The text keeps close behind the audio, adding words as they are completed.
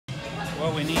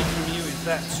what we need from you is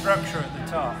that structure at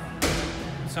the top.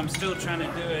 So I'm still trying to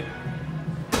do it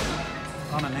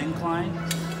on an incline.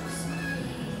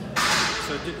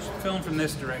 So film from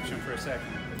this direction for a second.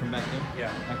 From back here?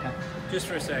 Yeah. Okay. Just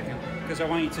for a second, because I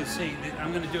want you to see,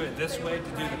 I'm going to do it this way to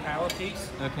do the power piece.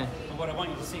 Okay. But what I want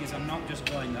you to see is I'm not just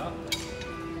going up,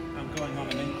 I'm going on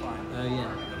an incline. Oh,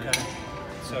 yeah. Okay.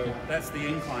 So that's the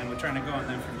incline. We're trying to go on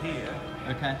them from here.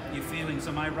 Okay. You're feeling,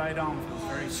 so my right arm feels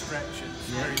very stretched. It's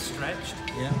very stretched.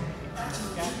 Yeah. And the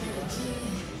scapula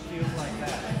feels like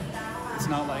that. It's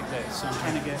not like this. So I'm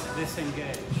trying to get this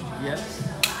engaged. Yep.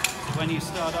 When you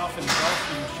start off in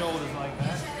golf and your shoulders like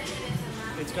that,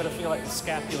 it's got to feel like the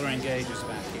scapula engages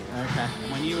back here. Okay.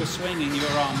 When you were swinging, your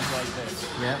arm was like this.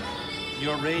 Yep.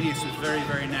 Your radius was very,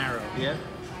 very narrow. Yep.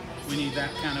 We need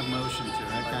that kind of motion to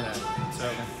it, Okay. like that.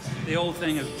 So the old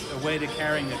thing of a way to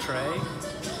carrying a tray,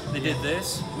 they did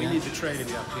this. We need the tray to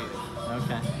be up here.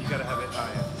 Okay. You got to have it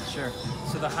higher. Sure.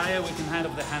 So the higher we can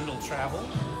have the handle travel,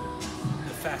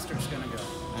 the faster it's going to go.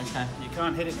 Okay. You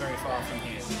can't hit it very far from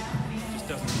here. It just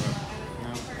doesn't work. No.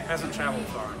 It hasn't traveled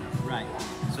far enough. Right.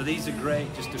 So these are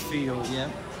great just to feel Yep.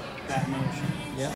 that motion. Yep.